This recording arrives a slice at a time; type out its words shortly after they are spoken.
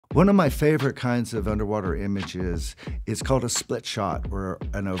One of my favorite kinds of underwater images is called a split shot or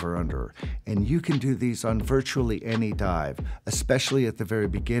an over-under. And you can do these on virtually any dive, especially at the very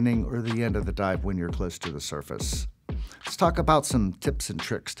beginning or the end of the dive when you're close to the surface. Let's talk about some tips and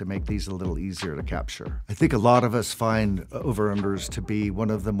tricks to make these a little easier to capture. I think a lot of us find over-unders to be one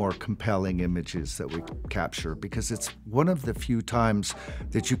of the more compelling images that we capture because it's one of the few times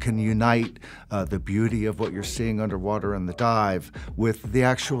that you can unite the beauty of what you're seeing underwater in the dive with the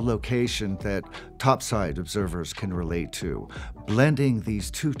actual location that topside observers can relate to. Blending these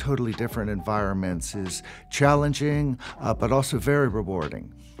two totally different environments is challenging, but also very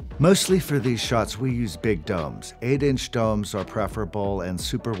rewarding. Mostly for these shots, we use big domes. 8-inch domes are preferable and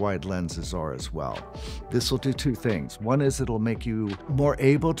super wide lenses are as well. This will do two things. One is it'll make you more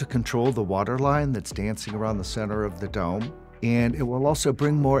able to control the water line that's dancing around the center of the dome. And it will also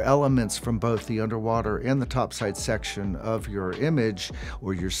bring more elements from both the underwater and the topside section of your image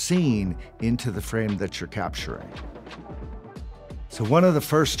or your scene into the frame that you're capturing. So one of the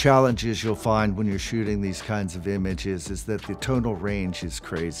first challenges you'll find when you're shooting these kinds of images is that the tonal range is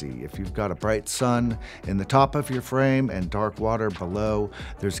crazy. If you've got a bright sun in the top of your frame and dark water below,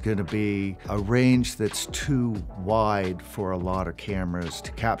 there's going to be a range that's too wide for a lot of cameras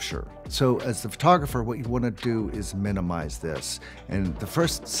to capture. So as the photographer, what you want to do is minimize this. And the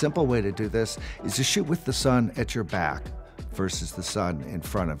first simple way to do this is to shoot with the sun at your back versus the sun in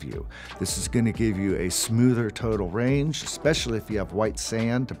front of you. This is going to give you a smoother total range, especially if you have white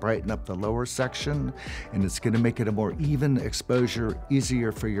sand to brighten up the lower section, and it's going to make it a more even exposure,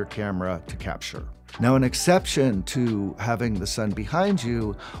 easier for your camera to capture. Now, an exception to having the sun behind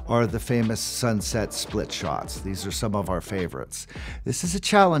you are the famous sunset split shots. These are some of our favorites. This is a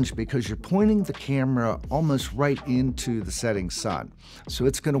challenge because you're pointing the camera almost right into the setting sun. So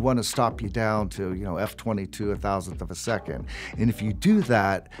it's going to want to stop you down to, f22, a thousandth of a second. And if you do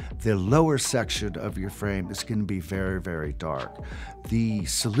that, the lower section of your frame is going to be very, very dark. The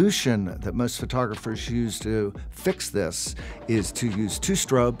solution that most photographers use to fix this is to use two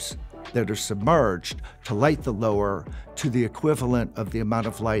strobes that are submerged to light the lower to the equivalent of the amount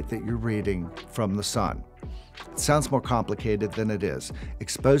of light that you're reading from the sun. It sounds more complicated than it is.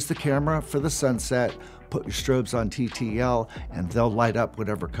 Expose the camera for the sunset, put your strobes on TTL, and they'll light up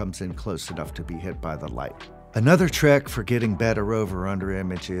whatever comes in close enough to be hit by the light. Another trick for getting better over-under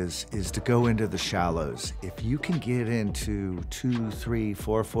images is to go into the shallows. If you can get into 2, 3,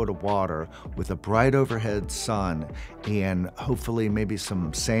 4 foot of water with a bright overhead sun and hopefully maybe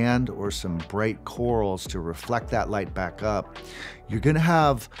some sand or some bright corals to reflect that light back up, you're going to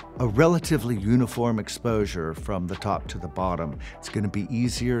have a relatively uniform exposure from the top to the bottom. It's going to be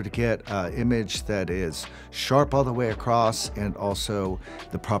easier to get an image that is sharp all the way across and also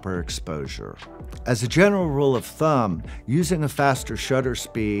the proper exposure. As a general rule of thumb, using a faster shutter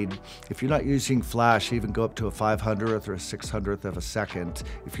speed, if you're not using flash, even go up to a 500th or a 600th of a second.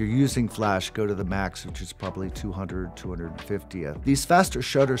 If you're using flash, go to the max, which is probably 200, 250th. These faster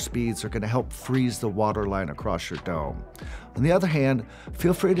shutter speeds are going to help freeze the water line across your dome. On the other hand,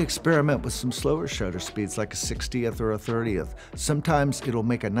 feel free to experiment with some slower shutter speeds like a 60th or a 30th. Sometimes it'll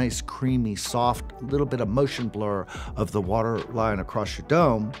make a nice creamy, soft, little bit of motion blur of the water line across your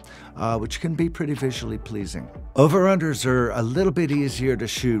dome, which can be pretty visually pleasing. Over-unders are a little bit easier to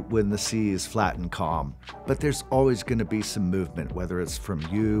shoot when the sea is flat and calm, but there's always going to be some movement, whether it's from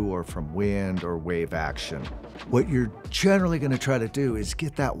you or from wind or wave action. What you're generally going to try to do is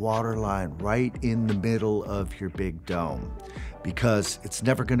get that water line right in the middle of your big dome, because it's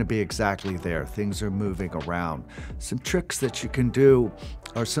never going to be exactly there. Things are moving around. Some tricks that you can do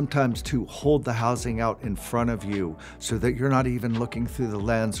are sometimes to hold the housing out in front of you so that you're not even looking through the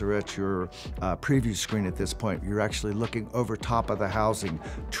lens or at your preview screen at this point. You're actually looking over top of the housing,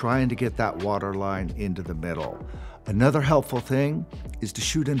 trying to get that water line into the middle. Another helpful thing is to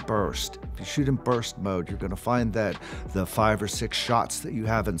shoot in burst. If you shoot in burst mode, you're going to find that the 5 or 6 shots that you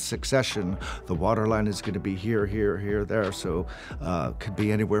have in succession, the water line is going to be here, here, here, there. So could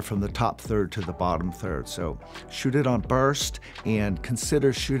be anywhere from the top third to the bottom third. So shoot it on burst and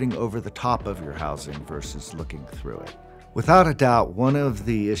consider shooting over the top of your housing versus looking through it. Without a doubt, one of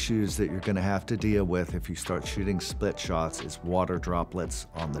the issues that you're going to have to deal with if you start shooting split shots is water droplets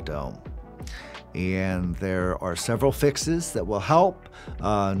on the dome. And there are several fixes that will help,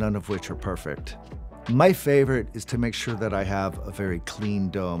 none of which are perfect. My favorite is to make sure that I have a very clean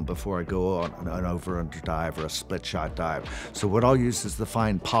dome before I go on an over-under dive or a split shot dive. So what I'll use is the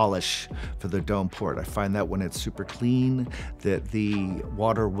fine polish for the dome port. I find that when it's super clean, that the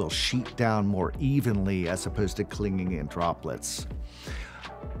water will sheet down more evenly as opposed to clinging in droplets.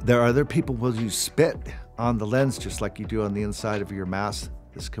 There are other people who will use spit on the lens just like you do on the inside of your mask.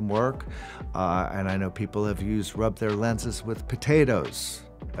 This can work. And I know people have rubbed their lenses with potatoes.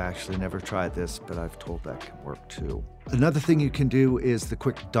 I've actually never tried this, but I've told that can work too. Another thing you can do is the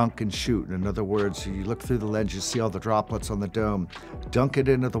quick dunk and shoot. In other words, you look through the lens, you see all the droplets on the dome, dunk it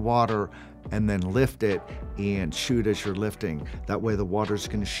into the water, and then lift it and shoot as you're lifting. That way the water's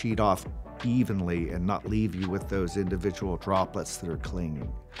going to sheet off evenly and not leave you with those individual droplets that are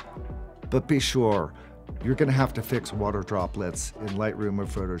clinging. But be sure, you're going to have to fix water droplets in Lightroom or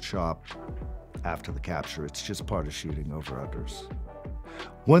Photoshop after the capture. It's just part of shooting over-unders.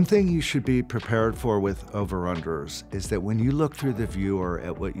 One thing you should be prepared for with over-unders is that when you look through the viewer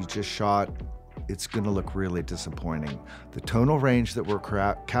at what you just shot, it's going to look really disappointing. The tonal range that we're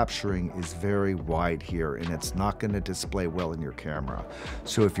capturing is very wide here, and it's not going to display well in your camera.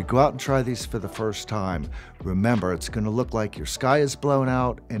 So if you go out and try these for the first time, remember it's going to look like your sky is blown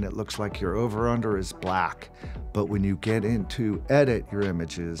out and it looks like your over-under is black. But when you get into edit your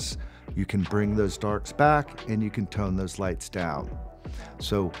images, you can bring those darks back and you can tone those lights down.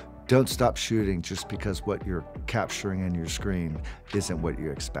 So don't stop shooting just because what you're capturing in your screen isn't what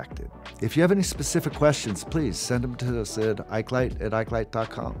you expected. If you have any specific questions, please send them to us at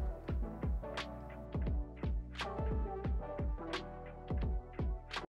Ikelite@ikelite.com.